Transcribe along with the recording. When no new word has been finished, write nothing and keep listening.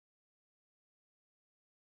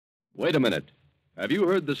Wait a minute. Have you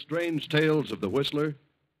heard the strange tales of the Whistler?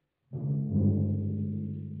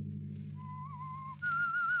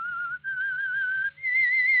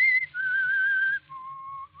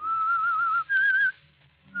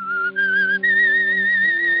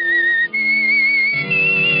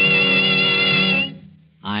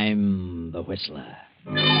 I'm the Whistler.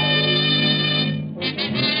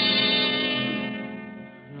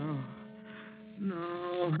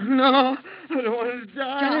 No. I don't want to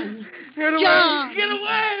die. John. Get away. John. Get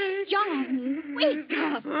away. John, wake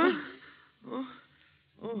up. Huh?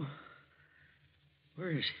 Oh.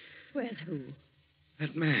 Where is he? Where's who?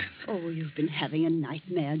 That man. Oh, you've been having a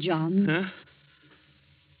nightmare, John. Huh?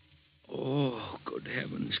 Oh, good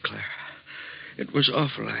heavens, Clara. It was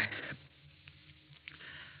awful. I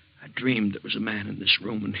dreamed there was a man in this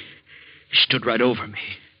room, and he stood right over me.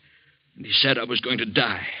 And he said I was going to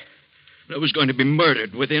die. I was going to be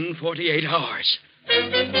murdered within 48 hours.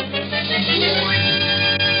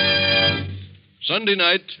 Sunday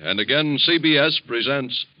night, and again CBS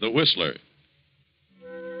presents The Whistler.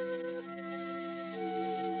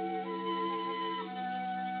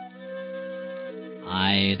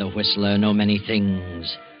 I, the Whistler, know many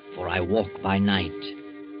things, for I walk by night.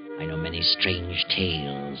 I know many strange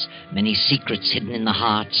tales, many secrets hidden in the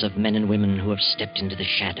hearts of men and women who have stepped into the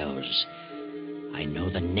shadows. I know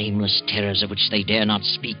the nameless terrors of which they dare not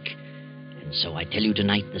speak. And so I tell you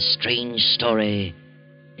tonight the strange story,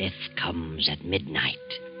 Death Comes at Midnight.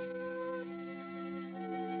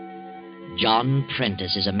 John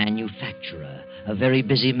Prentice is a manufacturer, a very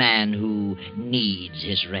busy man who needs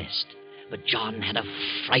his rest. But John had a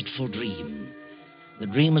frightful dream. The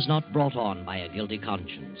dream was not brought on by a guilty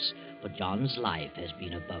conscience, but John's life has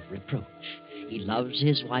been above reproach. He loves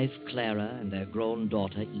his wife, Clara, and their grown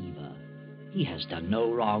daughter, Eva. He has done no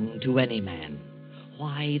wrong to any man.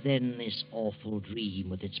 Why, then, this awful dream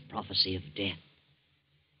with its prophecy of death?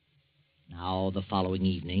 Now, the following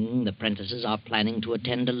evening, the Prentices are planning to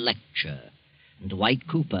attend a lecture, and Dwight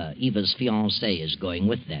Cooper, Eva's fiancé, is going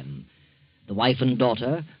with them. The wife and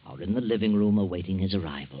daughter are in the living room awaiting his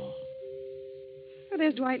arrival. Oh,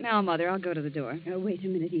 there's Dwight now, Mother. I'll go to the door. Oh, wait a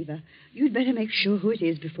minute, Eva. You'd better make sure who it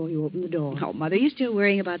is before you open the door. Oh, Mother, you still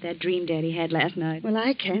worrying about that dream Daddy had last night? Well,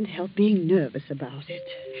 I can't help being nervous about it.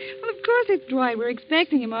 Well, of course it's Dwight. We're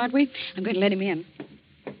expecting him, aren't we? I'm going to let him in.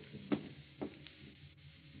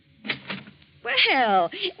 Well,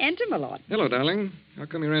 enter, my lord. Hello, darling. How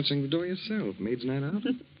come you're answering the door yourself? Maid's night out?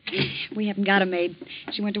 We haven't got a maid.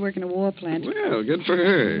 She went to work in a war plant. Well, good for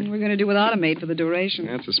her. We're going to do without a maid for the duration.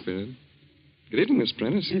 That's the spirit. Good evening, Miss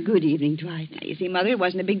Prentice. Good evening, Dwight. Now, you see, Mother, it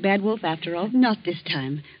wasn't a big bad wolf after all. Not this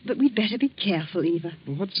time. But we'd better be careful, Eva.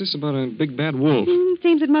 Well, what's this about a big bad wolf?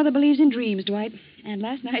 Seems that Mother believes in dreams, Dwight. And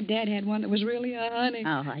last night Dad had one that was really a honey. Oh,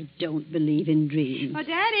 I don't believe in dreams. Oh,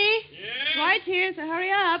 Daddy. Yeah? Dwight's here, so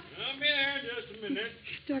hurry up. I'll be there just a minute.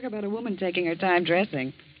 Talk about a woman taking her time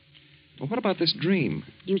dressing. Well, what about this dream?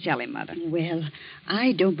 You tell him, Mother. Well,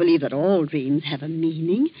 I don't believe that all dreams have a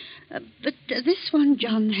meaning. But this one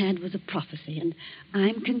John had was a prophecy, and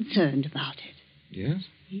I'm concerned about it. Yes?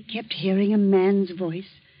 He kept hearing a man's voice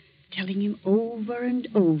telling him over and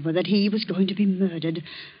over that he was going to be murdered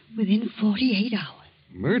within 48 hours.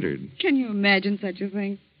 Murdered? Can you imagine such a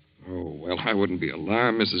thing? Oh, well, I wouldn't be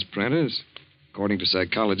alarmed, Mrs. Prentice. According to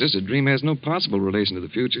psychologists, a dream has no possible relation to the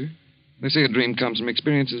future. They say a dream comes from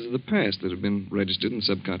experiences of the past that have been registered in the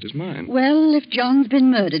subconscious mind. Well, if John's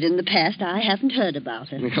been murdered in the past, I haven't heard about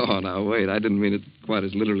it. Oh, now, wait. I didn't mean it quite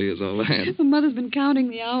as literally as all that. Well, Mother's been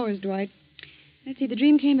counting the hours, Dwight. Let's see, the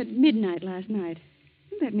dream came at midnight last night.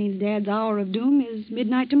 Well, that means Dad's hour of doom is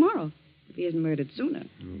midnight tomorrow, if he isn't murdered sooner.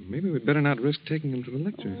 Well, maybe we'd better not risk taking him to the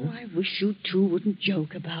lecture, Oh, huh? I wish you two wouldn't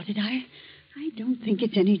joke about it. I don't think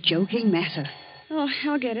it's any joking matter. Oh,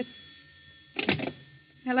 I'll get it.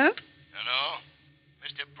 Hello? Hello?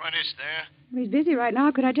 Mr. Prentice there? Well, he's busy right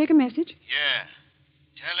now. Could I take a message? Yeah.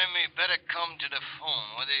 Tell him he better come to the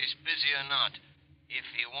phone, whether he's busy or not, if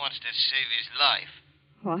he wants to save his life.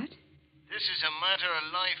 What? This is a matter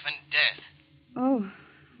of life and death. Oh,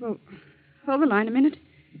 well, hold the line a minute.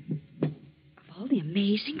 Of all the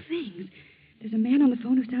amazing things, there's a man on the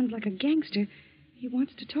phone who sounds like a gangster. He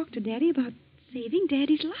wants to talk to Daddy about saving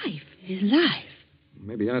Daddy's life. His life?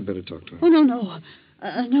 Maybe I'd better talk to him. Oh, no.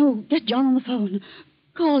 No, get John on the phone.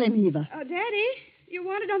 Call him, Eva. Daddy, you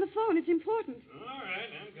want it on the phone. It's important. All right,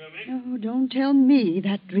 I'm coming. Oh, don't tell me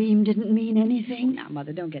that dream didn't mean anything. Now,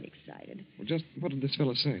 Mother, don't get excited. Well, just what did this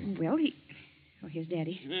fellow say? Well, Oh, here's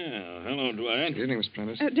Daddy. Yeah, hello, Dwight. Good evening, Miss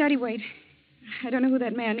Prentice. Daddy, wait. I don't know who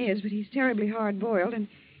that man is, but he's terribly hard-boiled, and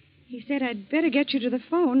He said I'd better get you to the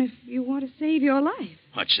phone if you want to save your life.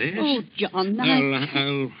 What's this? Oh, John,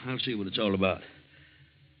 now... I'll see what it's all about.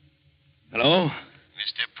 Hello?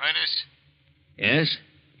 Mr. Prentice, Yes?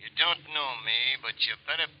 you don't know me, but you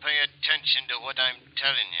better pay attention to what I'm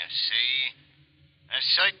telling you, see? A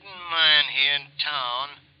certain man here in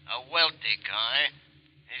town, a wealthy guy,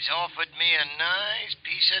 has offered me a nice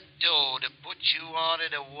piece of dough to put you out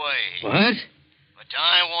of the way. What? But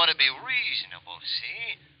I want to be reasonable,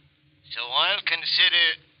 see? So I'll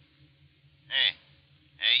consider... Hey,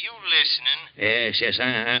 are you listening? Yes,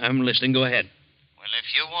 I'm listening. Go ahead. Well,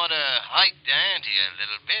 if you want to hike the ante a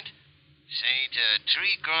little bit, say to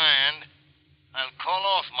 $3,000, I'll call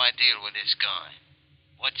off my deal with this guy.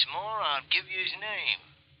 What's more, I'll give you his name.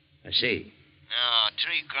 I see. Now,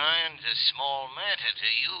 $3,000's a small matter to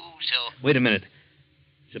you, so... Wait a minute.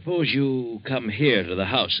 Suppose you come here to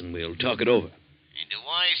the house and we'll talk it over. And do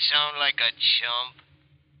I sound like a chump?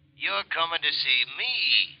 You're coming to see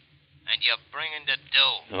me, and you're bringing the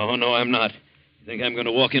dough. Oh, no, I'm not. You think I'm going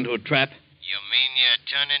to walk into a trap? You mean you're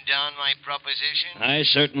turning down my proposition? I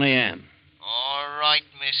certainly am. All right,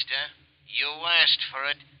 mister. You asked for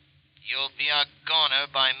it. You'll be a goner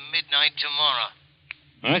by midnight tomorrow.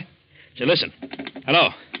 All right? So listen. Hello.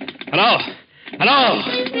 Hello. Hello.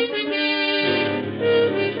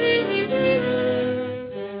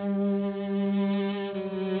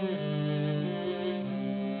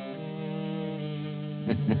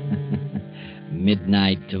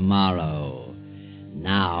 Midnight tomorrow.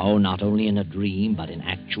 Now, not only in a dream, but in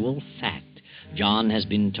actual fact, John has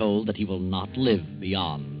been told that he will not live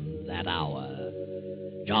beyond that hour.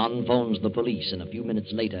 John phones the police, and a few minutes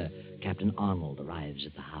later, Captain Arnold arrives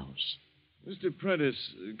at the house. Mr.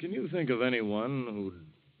 Prentice, can you think of anyone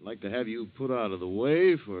who'd like to have you put out of the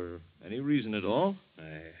way for any reason at all?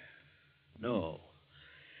 No.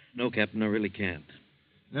 No, Captain, I really can't.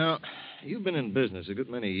 Now, you've been in business a good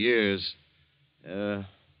many years. How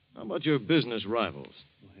about your business rivals?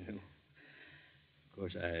 Well, of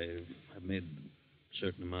course, I've made a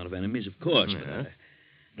certain amount of enemies, of course, but I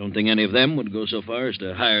don't think any of them would go so far as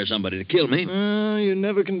to hire somebody to kill me. You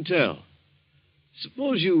never can tell.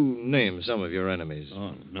 Suppose you name some of your enemies.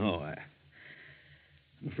 Oh, no,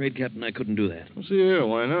 I'm afraid, Captain, I couldn't do that. Well, see here,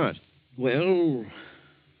 why not? Well,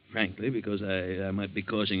 frankly, because I might be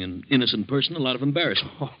causing an innocent person a lot of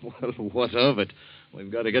embarrassment. Oh, well, what of it?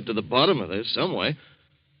 We've got to get to the bottom of this some way.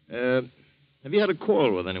 Have you had a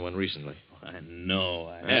quarrel with anyone recently? No,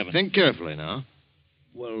 I haven't. Think carefully now.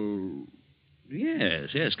 Well,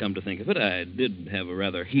 yes, come to think of it, I did have a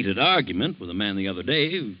rather heated argument with a man the other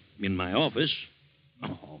day in my office.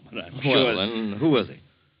 Oh, but I'm sure... Well, then, who was he?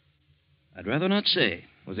 I'd rather not say.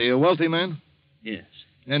 Was he a wealthy man? Yes.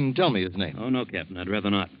 Then tell me his name. Oh, no, Captain, I'd rather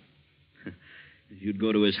not. If you'd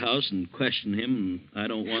go to his house and question him, I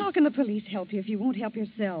don't want... How can the police help you if you won't help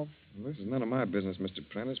yourself? Well, this is none of my business, Mr.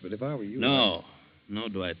 Prentice, but if I were you... No,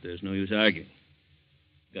 Dwight, there's no use arguing.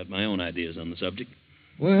 Got my own ideas on the subject.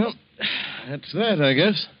 Well, that's that, I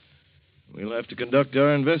guess. We'll have to conduct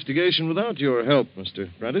our investigation without your help, Mr.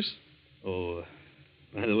 Prentice. Oh,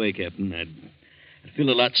 by the way, Captain, I'd feel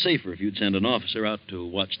a lot safer if you'd send an officer out to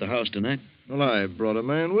watch the house tonight. Well, I brought a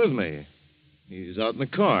man with me. He's out in the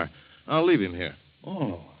car. I'll leave him here.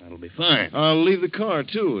 Oh, that'll be fine. I'll leave the car,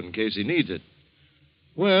 too, in case he needs it.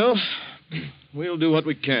 Well, we'll do what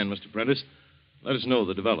we can, Mr. Prentice. Let us know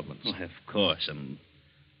the developments. Oh, of course.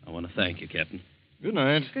 I want to thank you, Captain. Good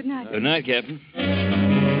night. Good night. Good night, Captain.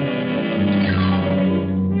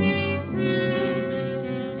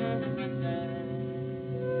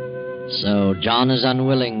 So John is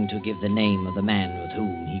unwilling to give the name of the man with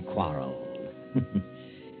whom he quarreled.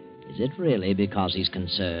 Is it really because he's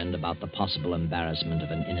concerned about the possible embarrassment of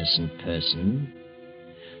an innocent person?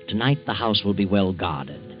 Tonight the house will be well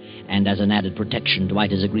guarded, and as an added protection,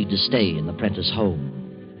 Dwight has agreed to stay in the Prentice home.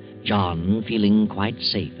 John, feeling quite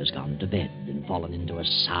safe, has gone to bed and fallen into a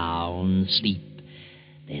sound sleep.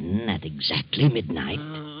 Then, at exactly midnight...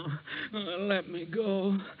 Let me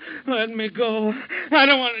go. Let me go. I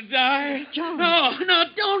don't want to die. John. No,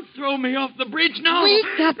 don't throw me off the bridge. No.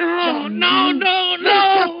 Wake up, John.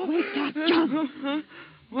 No. Wake up, John.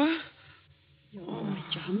 What?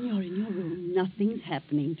 John, you're in your room. Nothing's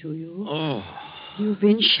happening to you. Oh. You've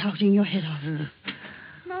been shouting your head off.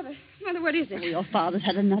 Mother, what is Oh, it? your father's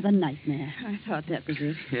had another nightmare. I thought that was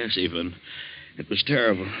it. Yes, Evelyn. It was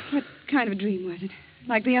terrible. What kind of a dream was it?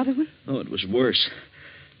 Like the other one? Oh, it was worse.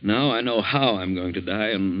 Now I know how I'm going to die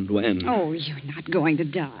and when. Oh, you're not going to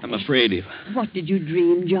die. I'm afraid, Eva. What did you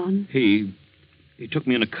dream, John? He took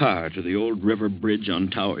me in a car to the old river bridge on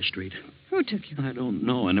Tower Street. Who took you? I don't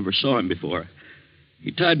know. I never saw him before. He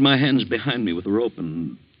tied my hands behind me with a rope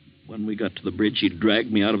and, When we got to the bridge, he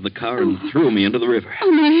dragged me out of the car and threw me into the river. Oh,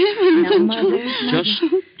 my heavens. Now,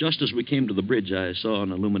 Mother. Just as we came to the bridge, I saw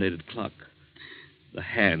an illuminated clock. The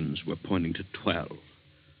hands were pointing to 12.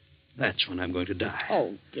 That's when I'm going to die.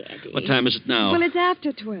 Oh, Daddy. What time is it now? Well, it's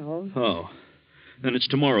after 12. Oh. Then it's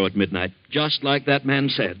tomorrow at midnight, just like that man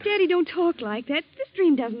said. Daddy, don't talk like that. This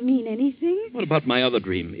dream doesn't mean anything. What about my other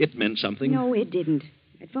dream? It meant something. No, it didn't.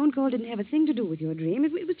 That phone call didn't have a thing to do with your dream.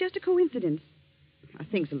 It was just a coincidence. Now,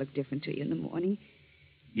 things will look different to you in the morning.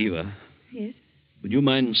 Eva, Yes? would you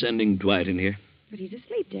mind sending Dwight in here? But he's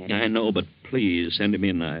asleep, Daddy. I know, but please send him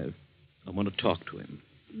in. I want to talk to him.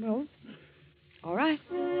 No. All right.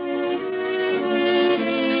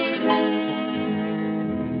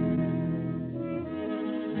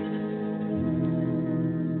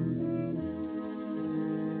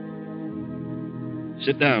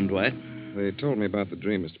 Sit down, Dwight. They told me about the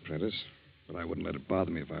dream, Mr. Prentice, but I wouldn't let it bother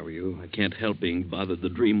me if I were you. I can't help being bothered. The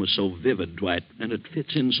dream was so vivid, Dwight, and it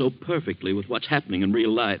fits in so perfectly with what's happening in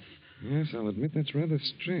real life. Yes, I'll admit that's rather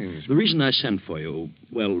strange. The reason I sent for you,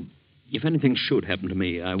 well, if anything should happen to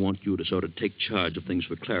me, I want you to sort of take charge of things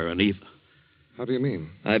for Clara and Eva. How do you mean?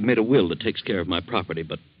 I've made a will that takes care of my property,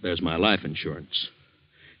 but there's my life insurance.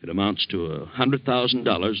 It amounts to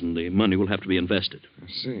 $100,000, and the money will have to be invested. I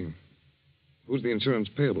see. Who's the insurance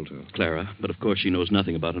payable to? Clara, but of course she knows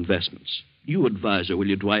nothing about investments. You advise her, will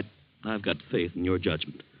you, Dwight? I've got faith in your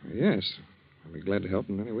judgment. Yes. I'll be glad to help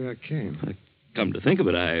in any way I can. Come to think of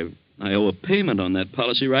it, I owe a payment on that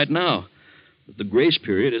policy right now. But the grace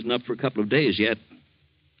period isn't up for a couple of days yet.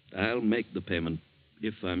 I'll make the payment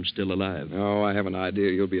if I'm still alive. Oh, I have an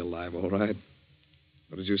idea you'll be alive, all right.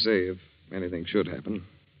 But as you say, if anything should happen,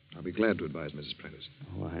 I'll be glad to advise Mrs. Prentice.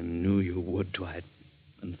 Oh, I knew you would, Dwight.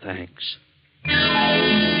 And thanks.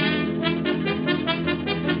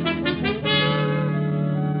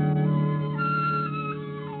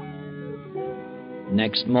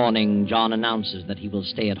 Next morning, John announces that he will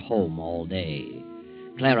stay at home all day.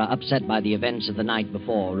 Clara, upset by the events of the night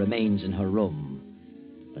before, remains in her room.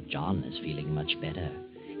 But John is feeling much better.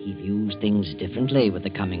 He views things differently with the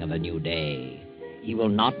coming of a new day. He will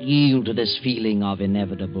not yield to this feeling of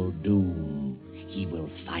inevitable doom. He will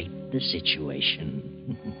fight the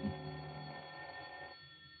situation.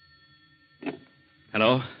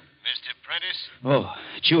 Hello? Mr. Prentice? Oh,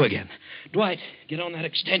 it's you again. Dwight, get on that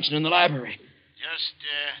extension in the library. Just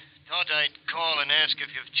thought I'd call and ask if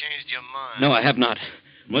you've changed your mind. No, I have not.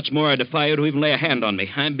 What's more, I defy you to even lay a hand on me.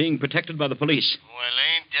 I'm being protected by the police. Well,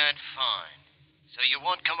 ain't that fine? So you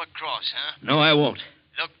won't come across, huh? No, I won't.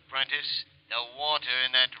 Look, Prentice, the water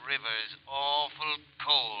in that river's awful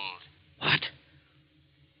cold. What?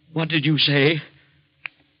 What did you say?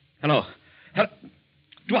 Hello?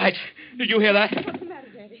 Dwight, did you hear that? What's the matter,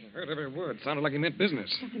 Daddy? I heard every word. Sounded like he meant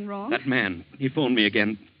business. Something wrong? That man, he phoned me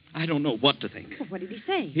again. I don't know what to think. Well, what did he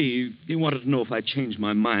say? He wanted to know if I changed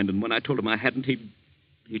my mind, and when I told him I hadn't,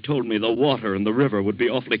 he told me the water in the river would be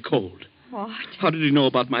awfully cold. What? How did he know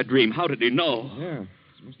about my dream? How did he know? Yeah,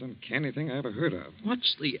 it's the most uncanny thing I ever heard of.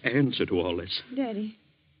 What's the answer to all this? Daddy,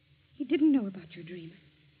 he didn't know about your dream.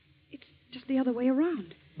 It's just the other way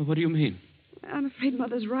around. Well, what do you mean? I'm afraid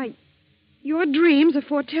Mother's right. Your dreams are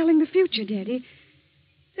foretelling the future, Daddy.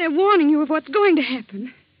 They're warning you of what's going to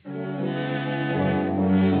happen.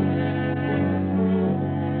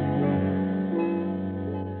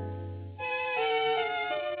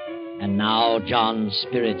 And now John's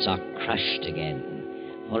spirits are crushed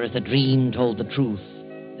again. For if the dream told the truth,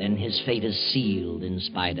 then his fate is sealed in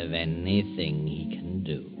spite of anything he can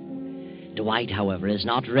do. Dwight, however, is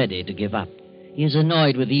not ready to give up. He is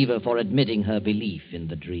annoyed with Eva for admitting her belief in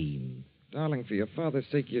the dream. Darling, for your father's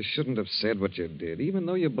sake, you shouldn't have said what you did, even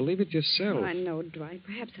though you believe it yourself. Oh, I know, Dwight.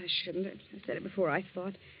 Perhaps I shouldn't. I said it before I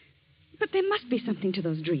thought. But there must be something to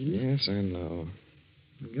those dreams. Yes, I know.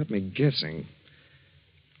 You got me guessing.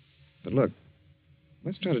 But look,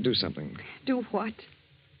 let's try to do something. Do what?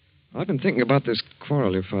 I've been thinking about this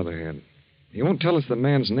quarrel your father had. He won't tell us the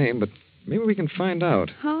man's name, but maybe we can find out.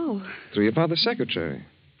 How? Through your father's secretary.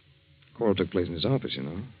 Quarrel took place in his office, you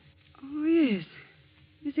know. Oh, yes.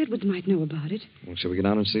 Miss Edwards might know about it. Well, shall we get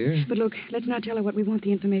down and see her? But look, let's not tell her what we want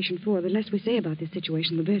the information for. The less we say about this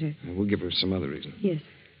situation, the better. We'll give her some other reason. Yes.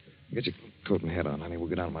 Get your coat and hat on, honey. We'll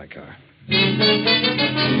get out of my car.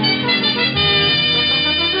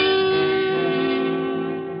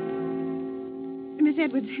 Miss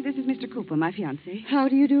Edwards, this is Mr. Cooper, my fiancé. How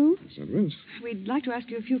do you do? Miss Edwards? We'd like to ask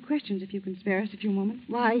you a few questions if you can spare us a few moments.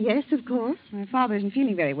 Why, yes, of course. My father isn't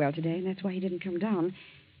feeling very well today, and that's why he didn't come down.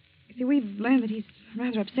 You see, we've learned that he's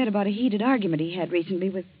rather upset about a heated argument he had recently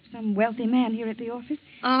with some wealthy man here at the office.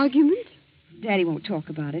 Argument? Daddy won't talk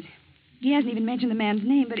about it. He hasn't even mentioned the man's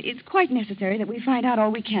name, but it's quite necessary that we find out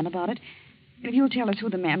all we can about it. If you'll tell us who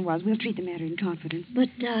the man was, we'll treat the matter in confidence. But,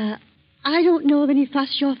 I don't know of any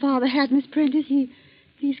fuss your father had, Miss Prentice.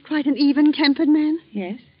 He's quite an even-tempered man.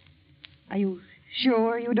 Yes? Are you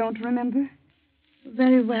sure you don't remember?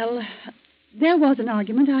 Very well. There was an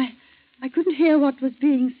argument. I couldn't hear what was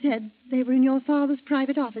being said. They were in your father's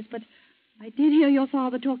private office, but I did hear your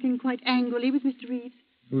father talking quite angrily with Mr. Reeves.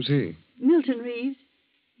 Who's he? Milton Reeves.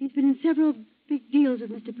 He's been in several big deals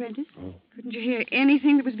with Mr. Prentice. Oh. Couldn't you hear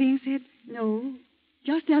anything that was being said? No,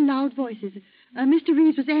 just their loud voices. Mr.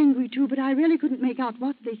 Reeves was angry, too, but I really couldn't make out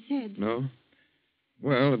what they said. No?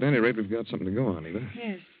 Well, at any rate, we've got something to go on, Eva.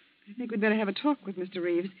 Yes. I think we'd better have a talk with Mr.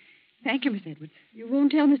 Reeves. Thank you, Miss Edwards. You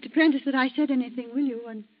won't tell Mr. Prentice that I said anything, will you?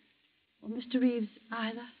 Or Mr. Reeves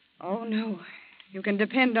either? Oh, no. You can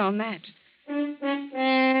depend on that.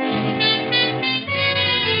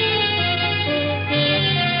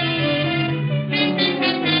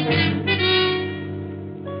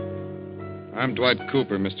 I'm Dwight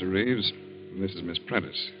Cooper, Mr. Reeves. And this is Miss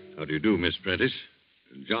Prentice. How do you do, Miss Prentice?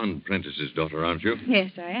 John Prentice's daughter, aren't you?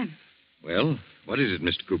 Yes, I am. Well, what is it,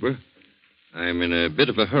 Mr. Cooper? I'm in a bit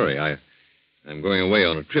of a hurry. I'm going away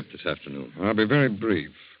on a trip this afternoon. I'll be very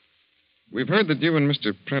brief. We've heard that you and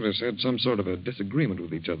Mr. Prentice had some sort of a disagreement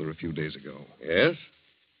with each other a few days ago. Yes?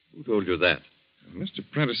 Who told you that? Mr.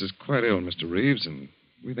 Prentice is quite ill, Mr. Reeves, and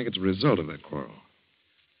we think it's a result of that quarrel.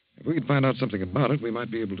 If we could find out something about it, we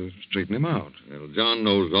might be able to straighten him out. Well, John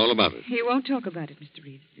knows all about it. He won't talk about it, Mr.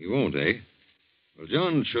 Reeves. He won't, eh? Well,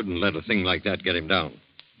 John shouldn't let a thing like that get him down.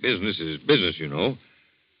 Business is business, you know.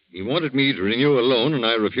 He wanted me to renew a loan, and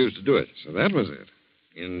I refused to do it. So that was it.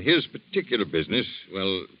 In his particular business,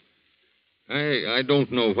 well, I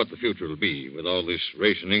don't know what the future will be with all this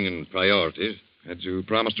rationing and priorities. Had you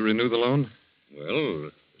promised to renew the loan?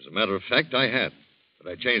 Well, as a matter of fact, I had.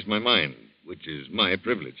 But I changed my mind, which is my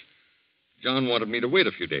privilege. John wanted me to wait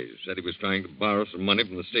a few days, said he was trying to borrow some money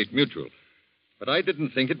from the State Mutual. But I didn't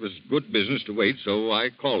think it was good business to wait, so I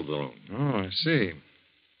called the loan. Oh, I see.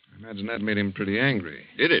 I imagine that made him pretty angry.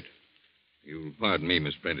 Did it? You'll pardon me,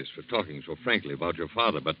 Miss Prentice, for talking so frankly about your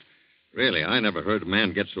father, but really, I never heard a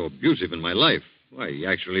man get so abusive in my life. Why, he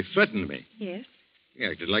actually threatened me. Yes? He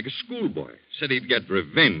acted like a schoolboy. Said he'd get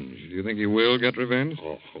revenge. Do you think he will get revenge?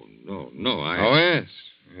 Oh, no, Oh, yes.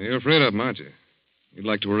 You're afraid of him, aren't you? You'd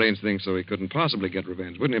like to arrange things so he couldn't possibly get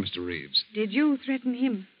revenge, wouldn't you, Mr. Reeves? Did you threaten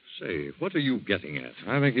him? Say, what are you getting at?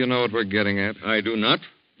 I think you know what we're getting at. I do not.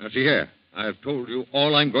 Now, see here. I've told you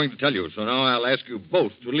all I'm going to tell you, so now I'll ask you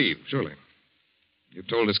both to leave. Surely. You've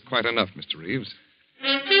told us quite enough, Mr. Reeves.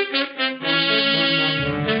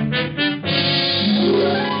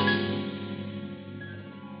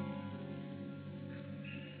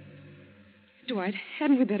 Dwight,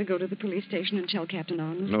 hadn't we better go to the police station and tell Captain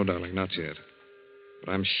Arnold? No, darling, not yet.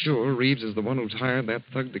 But I'm sure Reeves is the one who's hired that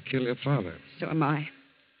thug to kill your father. So am I.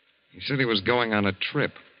 He said he was going on a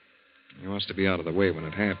trip. He wants to be out of the way when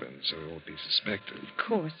it happens, so he won't be suspected. Of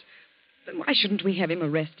course. Then why shouldn't we have him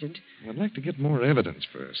arrested? I'd like to get more evidence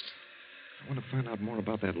first. I want to find out more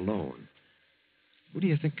about that loan. Who do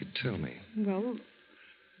you think could tell me? Well,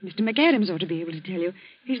 Mr. McAdams ought to be able to tell you.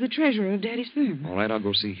 He's the treasurer of Daddy's firm. All right, I'll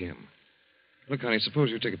go see him. Look, honey, suppose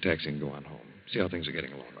you take a taxi and go on home. See how things are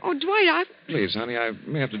getting along. Oh, Dwight, Please, honey, I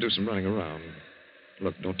may have to do some running around.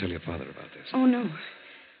 Look, don't tell your father about this. Oh, no.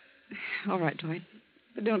 All right, Dwight.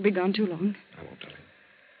 But don't be gone too long. I won't tell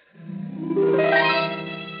him.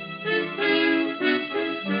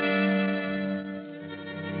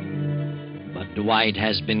 But Dwight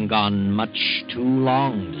has been gone much too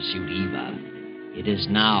long to suit Eva. It is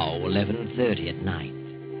now 11:30 at night.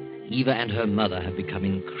 Eva and her mother have become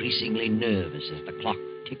increasingly nervous as the clock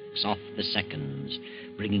ticks off the seconds,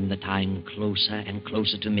 bringing the time closer and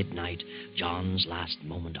closer to midnight, John's last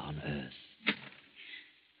moment on Earth.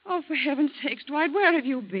 Oh, for heaven's sakes, Dwight, where have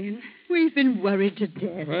you been? We've been worried to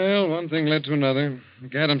death. Well, one thing led to another.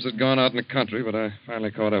 McAdams had gone out in the country, but I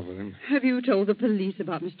finally caught up with him. Have you told the police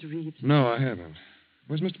about Mr. Reeves? No, I haven't.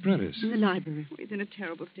 Where's Mr. Prentice? In the library. Oh, he's in a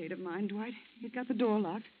terrible state of mind, Dwight. He's got the door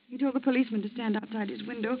locked. He told the policeman to stand outside his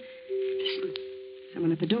window. Listen.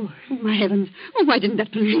 Someone at the door. Oh, my heavens. Oh, why didn't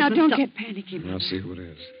that policeman Now, don't stop? get panicky, Mother. I'll see who it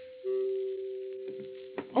is.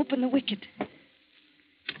 Open the wicket.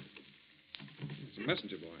 It's a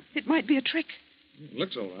messenger boy. It might be a trick.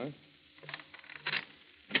 Looks all right.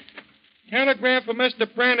 Telegram for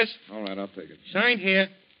Mr. Prentice. All right, I'll take it. Signed here.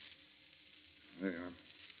 There you are.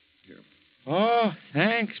 Here. Oh,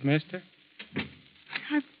 thanks, mister.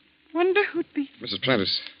 I wonder who'd be... Mrs.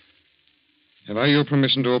 Prentice, have I your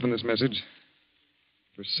permission to open this message?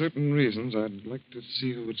 For certain reasons, I'd like to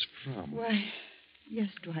see who it's from. Why, yes,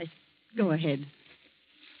 Dwight. Go ahead.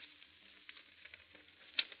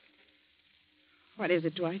 What is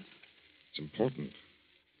it, Dwight? It's important.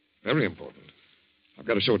 Very important. I've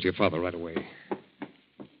got to show it to your father right away.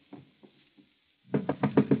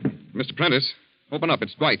 Mr. Prentice, open up.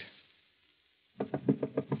 It's Dwight.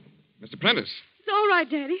 Mr. Prentice. It's all right,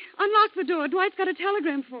 Daddy. Unlock the door. Dwight's got a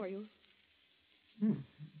telegram for you.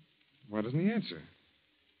 Why doesn't he answer?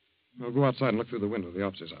 I'll go outside and look through the window. The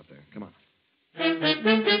officer's out there. Come on.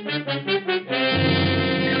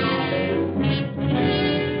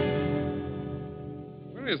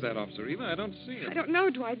 Where is that officer, Eva? I don't see him. I don't know,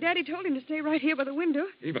 Dwight. Daddy told him to stay right here by the window.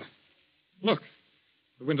 Eva, look.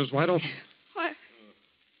 The window's wide open. Why?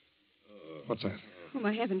 What's that? Oh,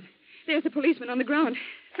 my heavens. There's the policeman on the ground.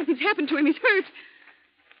 Something's happened to him. He's hurt.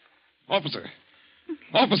 Officer!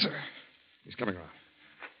 Officer! He's coming around.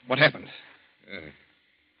 What happened?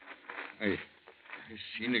 I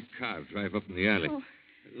seen a car drive up in the alley. Oh.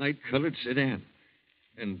 A light-colored sedan.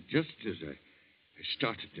 And just as I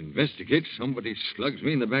started to investigate, somebody slugs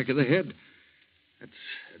me in the back of the head. That's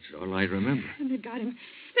all I remember. And they've got him.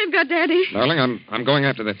 They've got Daddy. Darling, I'm going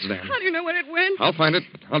after that sedan. How do you know where it went? I'll find it.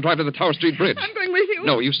 I'll drive to the Tower Street Bridge. I'm going with you.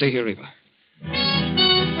 No, you stay here, Eva.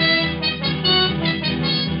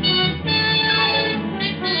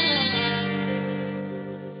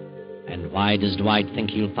 And why does Dwight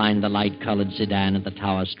think he'll find the light-colored sedan at the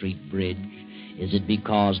Tower Street Bridge? Is it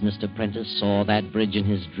because Mr. Prentice saw that bridge in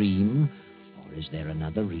his dream? Or is there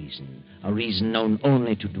another reason? A reason known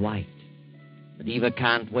only to Dwight? But Eva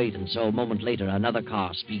can't wait, and so a moment later, another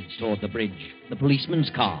car speeds toward the bridge. The policeman's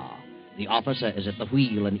car. The officer is at the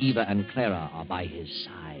wheel, and Eva and Clara are by his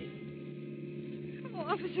side. Oh,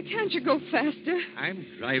 officer, can't you go faster? I'm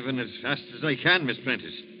driving as fast as I can, Miss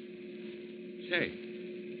Prentice. Say,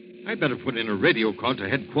 I'd better put in a radio call to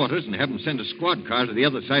headquarters and have them send a squad car to the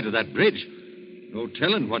other side of that bridge. No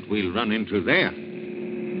telling what we'll run into there.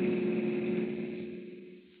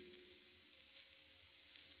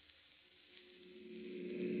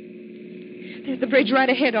 There's the bridge right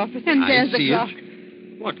ahead, officer. And there's the clock.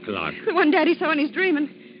 What clock? The one Daddy saw in his dream. And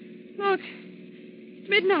look, it's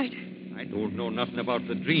midnight. I don't know nothing about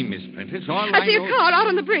the dream, Miss Prentice. All I see know... a car out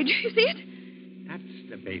on the bridge. You see it? That's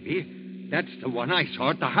the baby. That's the one I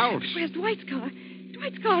saw at the house. Where's Dwight's car?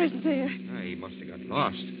 Dwight's car isn't there. He must have got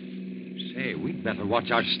lost. Say, we'd better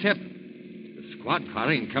watch our step. The squad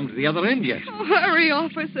car ain't come to the other end yet. Oh, hurry,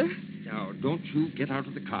 officer. Now, don't you get out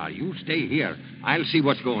of the car. You stay here. I'll see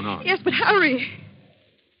what's going on. Yes, but hurry.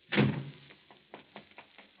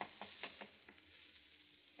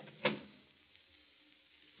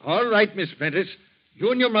 All right, Miss Prentice.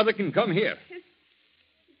 You and your mother can come here. Is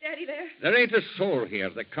Daddy there? There ain't a soul here.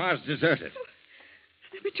 The car's deserted.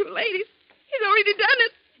 There'll be too late. He's already done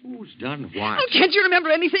it. Who's done what? Oh, can't you remember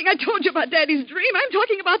anything I told you about Daddy's dream? I'm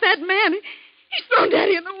talking about that man. He's thrown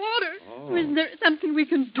Daddy in the water. Oh. Is there something we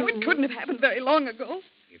can do? Oh, it couldn't have happened very long ago.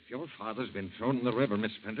 If your father's been thrown in the river,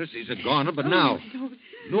 Miss Prentice, he's a goner, but now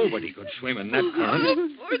nobody could swim in that current. Oh,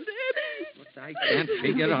 poor Daddy. What I can't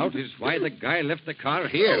figure out is why the guy left the car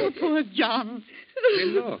here. Oh, poor John. Hey,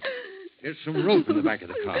 look. There's some rope in the back of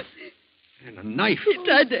the car. And a knife. He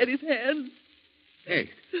tied Daddy's hands. Hey,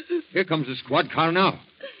 here comes the squad car now.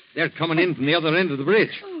 They're coming in from the other end of the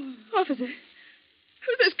bridge. Oh, officer,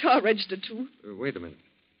 who's this car registered to? Wait a minute.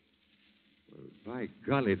 Well, by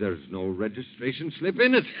golly, there's no registration slip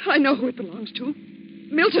in it. I know who it belongs to.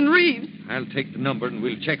 Milton Reeves. I'll take the number and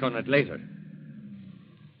we'll check on it later.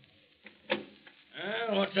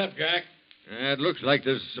 What's up, Jack? It looks like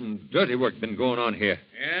there's some dirty work been going on here.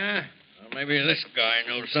 Yeah? Well, maybe this guy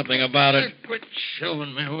knows something about it. Quit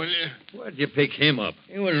shoving me, will you? Where'd you pick him up?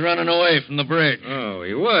 He was running away from the bridge. Oh,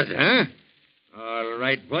 he was, huh? All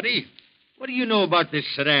right, buddy. What do you know about this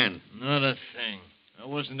sedan? Not a thing. I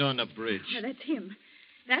wasn't on the bridge. Now, that's him.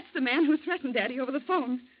 That's the man who threatened Daddy over the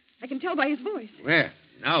phone. I can tell by his voice. Well,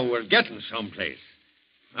 now we're getting someplace.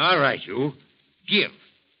 All right, you. Give.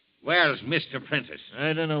 Where's Mr. Prentice?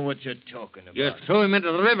 I don't know what you're talking about. You threw him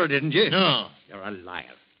into the river, didn't you? No. You're a liar.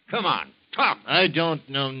 Come on, talk. I don't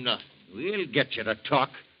know nothing. We'll get you to talk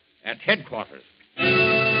at headquarters.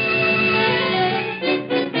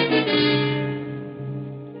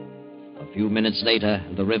 A few minutes later,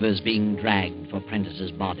 the river's being dragged for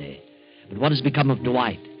Prentice's body. But what has become of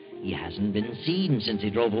Dwight? He hasn't been seen since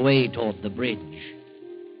he drove away toward the bridge.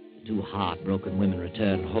 The two heartbroken women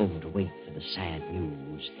return home to wait for the sad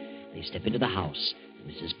news. They step into the house, and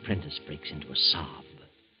Mrs. Prentice breaks into a sob.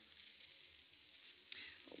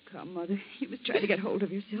 Oh, come, Mother. You must try to get hold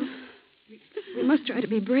of yourself. We must try to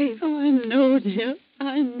be brave. Oh, I know, dear.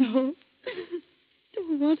 I know.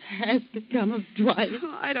 What has become of Dwight?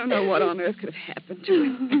 Oh, I don't know what on earth could have happened to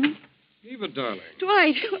him. Eva, darling.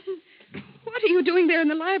 Dwight, what are you doing there in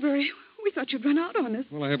the library? We thought you'd run out on us.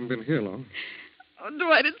 Well, I haven't been here long. Oh,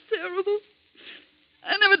 Dwight, it's terrible.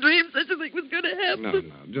 I never dreamed such a thing was going to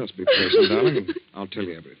happen. No. Just be patient, darling, and I'll tell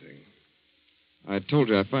you everything. I told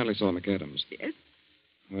you I finally saw McAdams. Yes?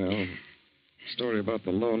 Well, the story about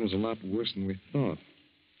the loan was a lot worse than we thought.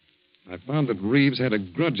 I found that Reeves had a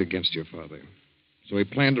grudge against your father. So he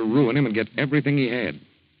planned to ruin him and get everything he had.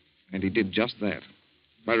 And he did just that,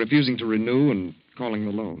 by refusing to renew and calling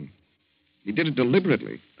the loan. He did it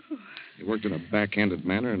deliberately. He worked in a backhanded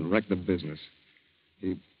manner and wrecked the business.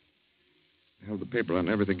 He held the paper on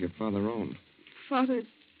everything your father owned. Father's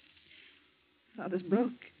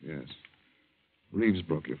broke. Yes. Reeves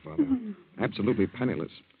broke your father. Absolutely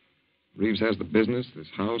penniless. Reeves has the business, this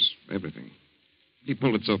house, everything. He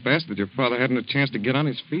pulled it so fast that your father hadn't a chance to get on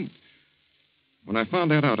his feet. When I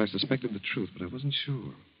found that out, I suspected the truth, but I wasn't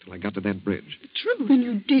sure till I got to that bridge. The truth? When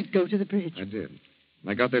you did go to the bridge. I did. And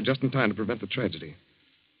I got there just in time to prevent the tragedy.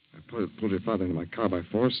 I pulled your father into my car by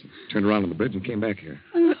force, turned around on the bridge, and came back here.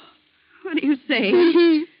 What do you say?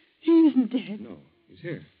 He isn't dead. No, he's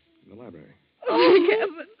here, in the library. Oh,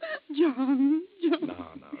 heaven. John. No,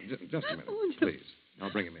 just a minute, please.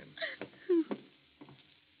 I'll bring him in.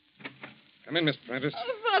 Come in, Miss Prentice.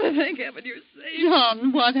 Oh, Father, thank heaven you're safe.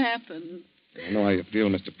 John, what happened? I know how you feel,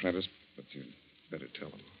 Mr. Prentice, but you'd better tell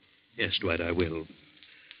him. Yes, Dwight, I will.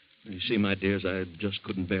 You see, my dears, I just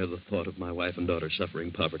couldn't bear the thought of my wife and daughter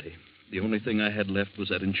suffering poverty. The only thing I had left was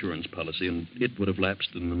that insurance policy, and it would have lapsed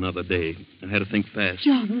in another day. I had to think fast.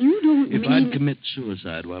 John, you don't If mean... I'd commit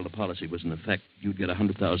suicide while the policy was in effect, you'd get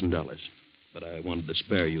 $100,000. But I wanted to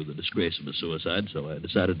spare you the disgrace of a suicide, so I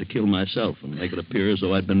decided to kill myself and make it appear as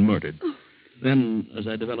though I'd been murdered. Then, as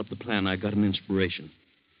I developed the plan, I got an inspiration.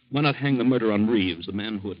 Why not hang the murder on Reeves, the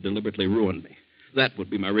man who had deliberately ruined me? That would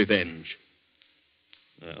be my revenge.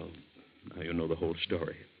 Well, now you know the whole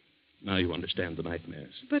story. Now you understand the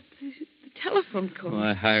nightmares. But the telephone call. Well,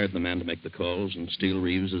 I hired the man to make the calls and steal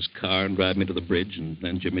Reeves's car and drive me to the bridge and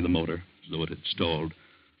then give me the motor, as though it had stalled.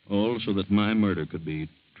 All so that my murder could be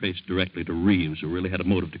traced directly to Reeves, who really had a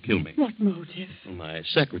motive to kill me. What motive? Well, my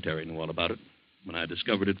secretary knew all about it. When I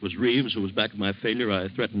discovered it was Reeves who was back of my failure, I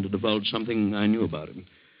threatened to divulge something I knew about him.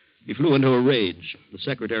 He flew into a rage. The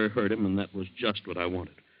secretary heard him, and that was just what I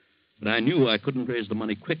wanted. But I knew I couldn't raise the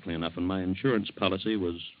money quickly enough, and my insurance policy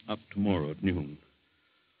was up tomorrow at noon.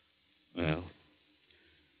 Well,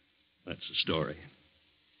 that's the story.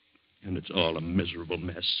 And it's all a miserable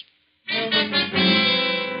mess.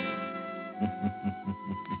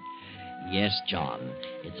 Yes, John.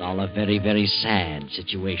 It's all a very, very sad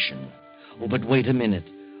situation. Oh, but wait a minute.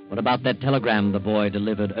 What about that telegram the boy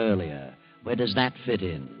delivered earlier? Where does that fit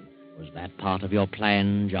in? Was that part of your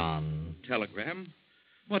plan, John? Telegram?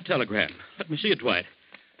 What telegram? Let me see it, Dwight.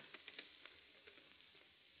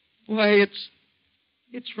 Why,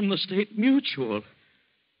 it's from the State Mutual.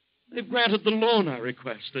 They've granted the loan I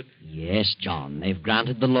requested. Yes, John, they've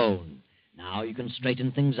granted the loan. Now you can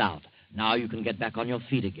straighten things out. Now you can get back on your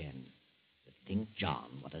feet again. But think,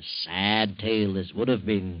 John, what a sad tale this would have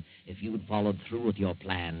been if you'd followed through with your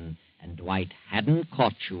plan and Dwight hadn't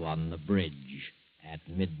caught you on the bridge at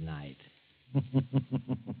midnight.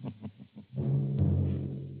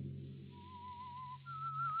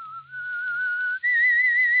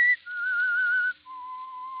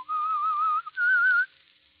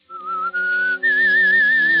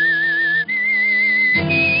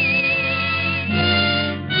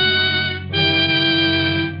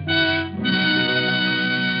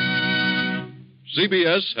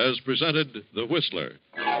 CBS has presented The Whistler.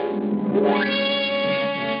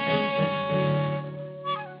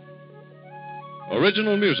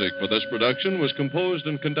 Original music for this production was composed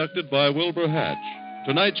and conducted by Wilbur Hatch.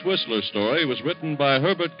 Tonight's Whistler story was written by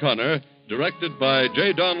Herbert Connor, directed by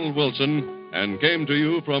J. Donald Wilson, and came to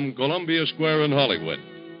you from Columbia Square in Hollywood.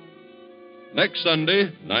 Next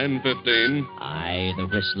Sunday, 9:15. I, the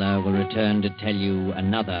Whistler, will return to tell you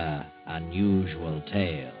another unusual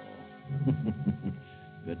tale.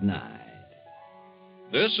 Good night.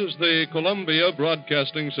 This is the Columbia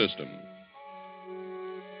Broadcasting System.